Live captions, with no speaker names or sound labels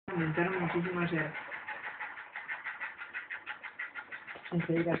aumentaron muchísimo ayer. En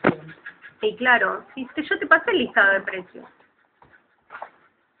Federación. Y claro, si yo te pasé el listado de precios.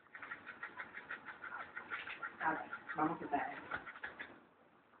 A ver, vamos a ver.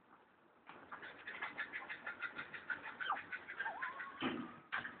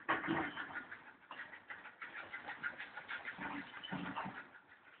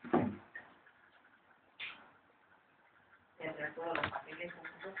 Entre todos los papeles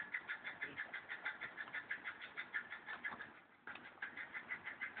juntos.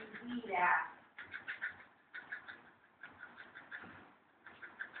 Mira.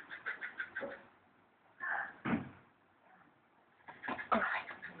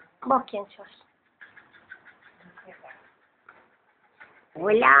 ¿Vos quién sos?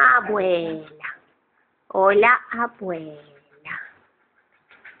 Hola, abuela. Hola, abuela.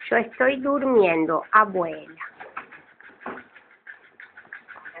 Yo estoy durmiendo, abuela.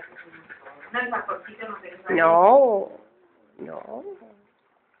 No es más cortito, no sé. No, no.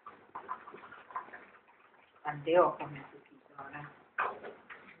 Anteojos necesito ahora.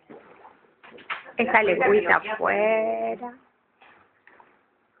 Esa lengüita afuera.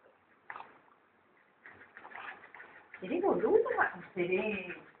 ¿Seré boluda o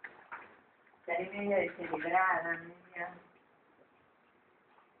seré media descerebrada, media?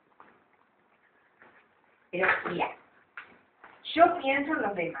 Pero mira, yo pienso en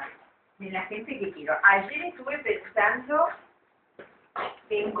los demás, en la gente que quiero. Ayer estuve pensando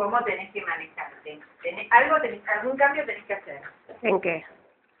en cómo tenés que manejarte. Algún cambio tenés que hacer. ¿En qué?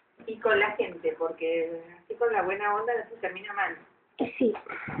 Y con la gente, porque así con la buena onda no se termina mal. Sí.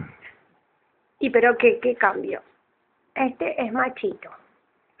 ¿Y pero qué cambio? Este es machito.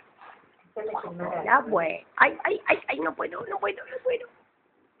 Hola, abuela. Ay, no puedo.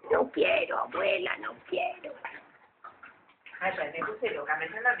 No quiero, abuela, no quiero. Ay, ya me puse loca. Me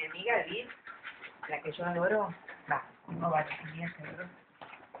llama mi amiga Liz, la que yo adoro. Va, tengo varias amigas que adoro.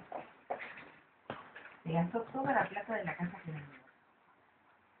 Se gastó toda la plata de la casa que vendió.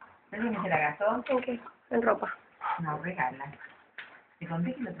 ¿Sabes dónde se la gastó? ¿En qué? En ropa. No, regala. ¿Te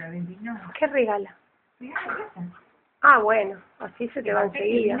conté que la otra vez vino? ¿Qué regala? Regala plata. Ah, bueno, así se te va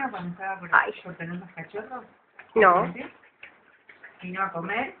enseguida. Vino cuando estaba por tener unos cachorros? No. Vino a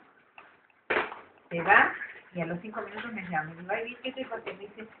comer, se va y a los 5 minutos me llama. Y digo, ay, ¿qué te pasa? Me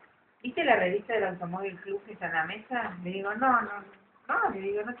dice, ¿viste la revista del Automóvil Club que está en la mesa? Le digo, no, le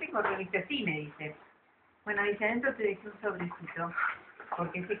digo, no tengo revista. Sí, me dice. Bueno, dice, adentro te dejé un sobrecito,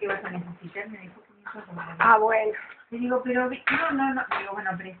 porque sé que vas a necesitar. Me dijo 500 dólares. Ah, bueno. Le digo, pero, no. Le digo,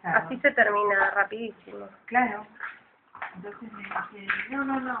 bueno, prestado. Así se termina rapidísimo. Claro. Entonces me dice,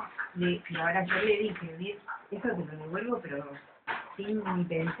 no. Y ahora yo le dije, eso te lo devuelvo, pero sin ni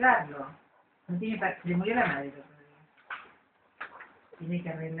pensarlo. No tiene le murió la madre el otro día. Tiene que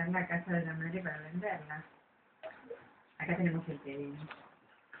arreglar la casa de la madre para venderla. Acá tenemos el pedido.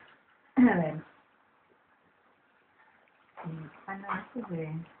 A ver. No, esto se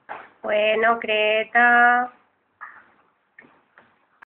ve. Bueno, Creta.